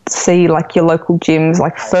see like your local gyms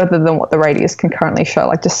like further than what the radius can currently show,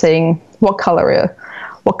 like just seeing what color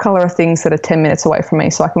are things that are 10 minutes away from me,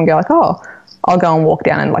 so I can go like, oh, I'll go and walk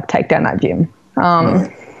down and like take down that gym.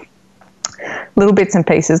 Little bits and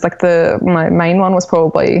pieces, like my main one was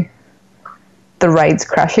probably the raids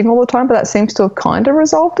crashing all the time, but that seems to have kind of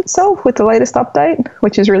resolved itself with the latest update,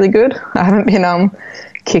 which is really good. I haven't been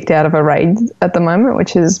kicked out of a raid at the moment,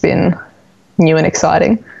 which has been new and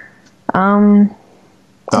exciting.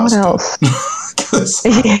 What else? Because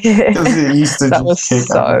it used to just kick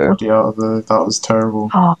everybody out of that was terrible.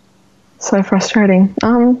 Oh, so frustrating.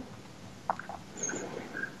 Let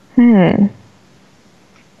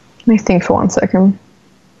me think for 1 second.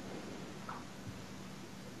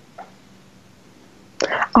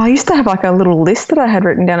 I used to have like a little list that I had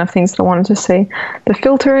written down of things that I wanted to see. The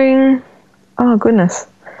filtering. Oh goodness.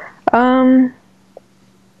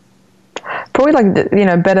 Probably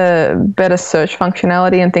like better search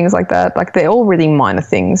functionality and things like that. Like they're all really minor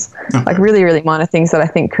things, like really, really minor things that I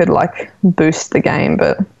think could like boost the game.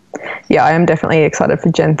 But yeah, I am definitely excited for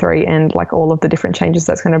Gen 3 and like all of the different changes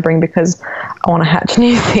that's going to bring, because I want to hatch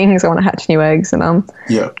new things. I want to hatch new eggs and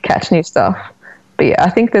catch new stuff. But yeah, I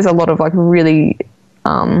think there's a lot of like really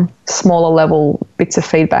smaller level bits of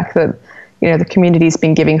feedback that the community's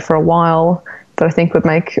been giving for a while that I think would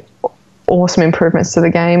make awesome improvements to the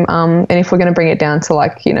game. And if we're going to bring it down to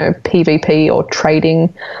like PvP or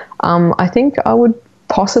trading, I think I would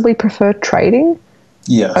possibly prefer trading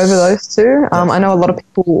over those two. I know a lot of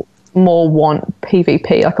people more want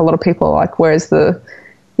PvP. Like a lot of people are like, where's the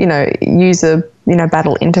user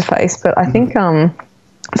battle interface? But I think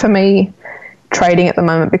for me, trading at the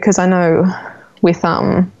moment, because I know with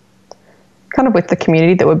kind of with the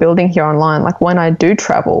community that we're building here online, like when I do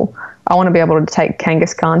travel, I want to be able to take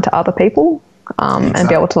Kangaskhan to other people and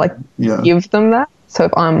be able to like give them that. So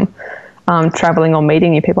if I'm traveling or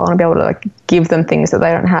meeting new people, I want to be able to like give them things that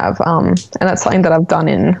they don't have. And that's something that I've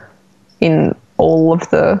done in all of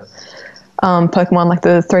the Pokemon, like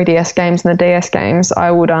the 3DS games and the DS games. I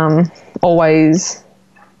would always,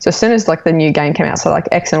 so as soon as like the new game came out, so like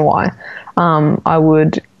X and Y, I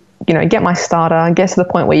would get my starter, get to the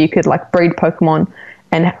point where you could like breed Pokemon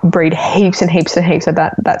and breed heaps and heaps and heaps of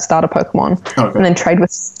that starter Pokemon, and then trade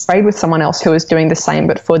with someone else who is doing the same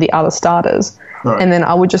but for the other starters. Right. And then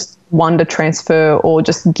I would just wonder transfer or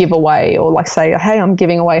just give away, or like say, hey, I'm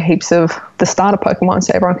giving away heaps of the starter Pokemon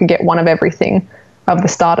so everyone could get one of everything of the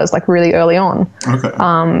starters like really early on.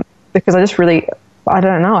 Okay. Because I just really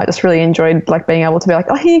enjoyed like being able to be like,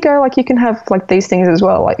 oh, here you go, like you can have like these things as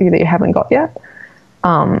well, like that you haven't got yet.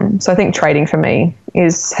 So I think trading for me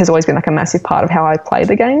has always been like a massive part of how I play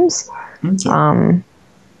the games. Okay.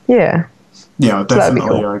 Yeah, definitely.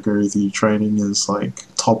 Cool. I agree with you. Trading is like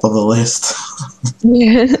top of the list.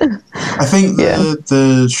 Yeah. I think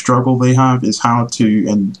the struggle they have is how to,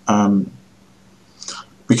 and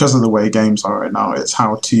because of the way games are right now, it's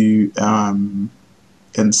how to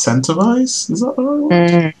incentivize. Is that the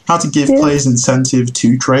right word? How to give players incentive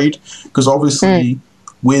to trade, because obviously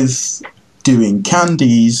with doing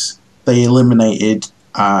candies, they eliminated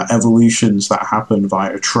evolutions that happen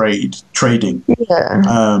via trading.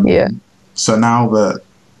 Yeah. So now that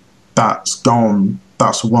that's gone,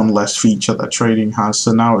 that's one less feature that trading has.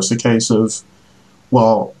 So now it's a case of,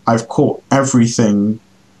 well, I've caught everything.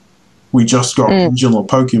 We just got regional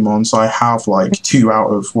Pokemon, so I have like 2 out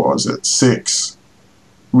of, 6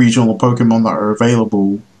 regional Pokemon that are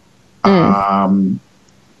available.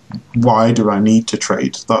 Why do I need to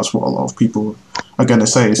trade? That's what a lot of people are going to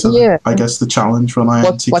say. So I guess the challenge for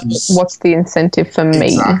Niantic is... What's the incentive for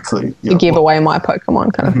me to give away my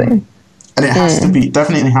Pokemon kind of thing? And it has to be,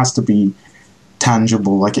 definitely has to be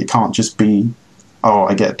tangible. Like, it can't just be, oh,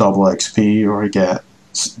 I get double XP or I get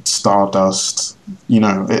Stardust. You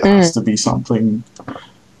know, it has to be something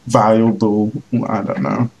valuable. I don't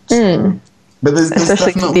know. So, but there's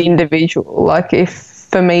especially definitely... the individual. Like, if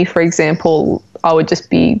for me, for example, I would just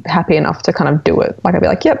be happy enough to kind of do it. Like, I'd be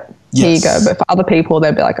like, yep, here you go. But for other people,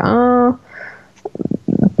 they'd be like,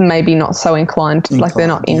 maybe not so inclined. Like, they're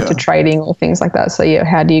not into trading or things like that. So yeah,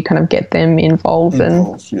 how do you kind of get them involved?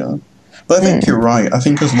 Yeah. But I think you're right. I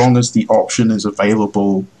think as long as the option is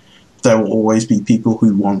available, there will always be people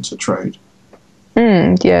who want to trade.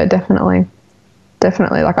 Yeah, definitely.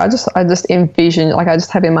 Like, I just envision, like, I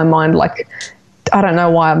just have in my mind, like, I don't know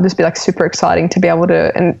why, it'd just be like super exciting to be able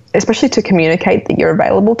to, and especially to communicate that you're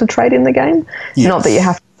available to trade in the game. Not that you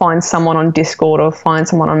have to find someone on Discord or find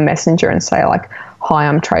someone on Messenger and say like, hi,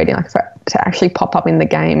 I'm trading. Like, to actually pop up in the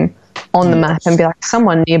game on the map and be like,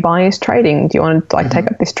 someone nearby is trading. Do you want to like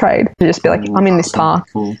take up this trade? To just be like, I'm in this park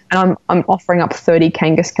and I'm offering up 30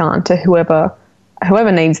 Kangaskhan to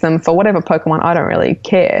whoever needs them for whatever Pokemon. I don't really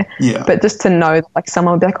care. But just to know that, like,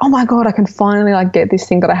 someone would be like, oh my god, I can finally like get this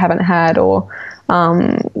thing that I haven't had. Or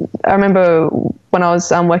I remember when I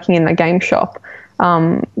was working in a game shop,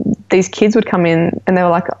 these kids would come in and they were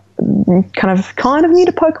like kind of new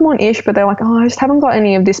to Pokemon-ish, but they're like, oh, I just haven't got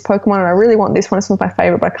any of this Pokemon and I really want this one. This one's my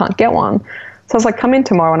favorite, but I can't get one. So I was like, come in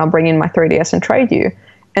tomorrow and I'll bring in my 3DS and trade you.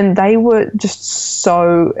 And they were just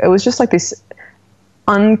so, it was just like this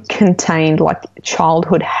uncontained like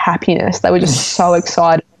childhood happiness. They were just so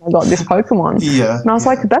excited when I got this Pokemon. And I was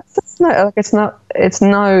like, that's no, like, it's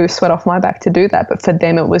no sweat off my back to do that. But for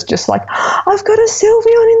them, it was just like, I've got a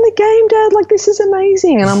Sylveon in the game, Dad. Like, this is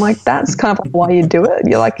amazing. And I'm like, that's kind of like why you do it.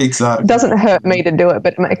 You're like, it doesn't hurt me to do it,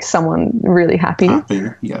 but it makes someone really happy.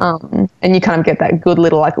 And you kind of get that good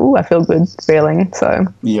little like, ooh, I feel good feeling. So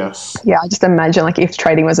yeah, I just imagine like if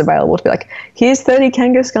trading was available to be like, here's 30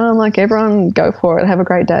 Kangaskhan, like everyone go for it, have a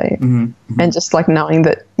great day. And just like knowing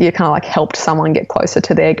that you kind of like helped someone get closer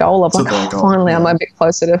to their goal of like, finally I'm a bit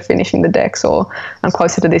closer to finishing the dex, or I'm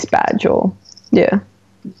closer to this badge, or or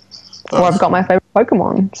I've got my favorite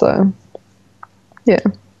Pokemon. So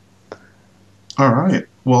all right,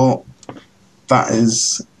 well, that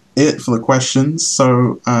is it for the questions.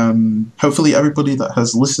 So hopefully everybody that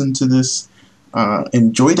has listened to this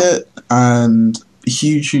enjoyed it, and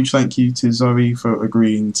huge thank you to Zoe for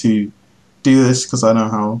agreeing to do this, because I know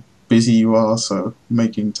how busy you are, so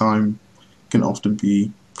making time can often be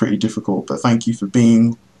pretty difficult. But thank you for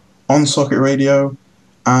being on Socket Radio,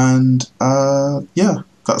 and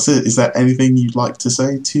that's it. Is there anything you'd like to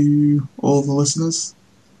say to all the listeners?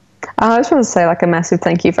 I just want to say like a massive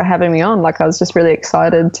thank you for having me on. Like, I was just really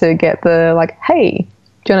excited to get the like, hey,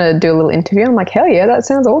 do you want to do a little interview? I'm like, hell yeah, that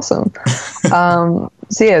sounds awesome.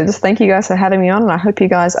 So yeah, just thank you guys for having me on, and I hope you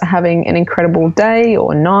guys are having an incredible day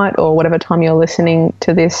or night or whatever time you're listening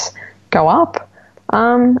to this go up.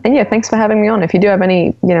 And yeah, thanks for having me on. If you do have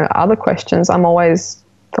any, other questions, I'm always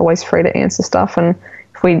free to answer stuff, and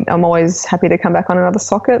I'm always happy to come back on another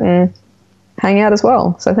Socket and hang out as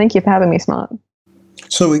well. So thank you for having me, Smart.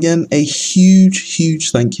 So again, a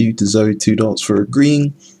huge thank you to ZoëTwoDots for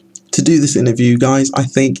agreeing to do this interview, guys. I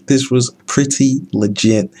think this was pretty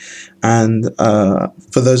legit, and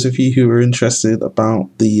for those of you who are interested about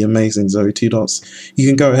the amazing ZoëTwoDots, you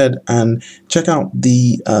can go ahead and check out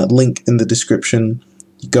the link in the description.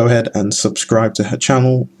 Go ahead and subscribe to her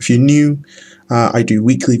channel. If you're new, I do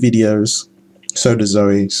weekly videos, so does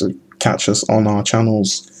Zoe, so catch us on our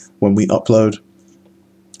channels when we upload.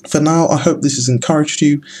 For now, I hope this has encouraged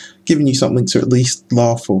you, given you something to at least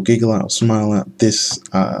laugh or giggle at or smile at this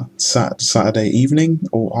Saturday evening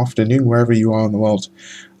or afternoon, wherever you are in the world.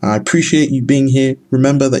 I appreciate you being here.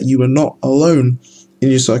 Remember that you are not alone in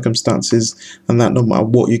your circumstances, and that no matter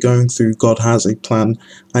what you're going through, God has a plan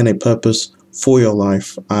and a purpose for your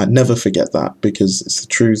life. Never forget that, because it's the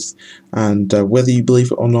truth, and whether you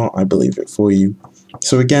believe it or not, I believe it for you.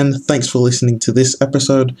 So again, thanks for listening to this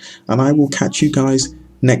episode, and I will catch you guys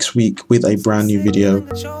next week with a brand new video.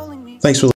 Thanks for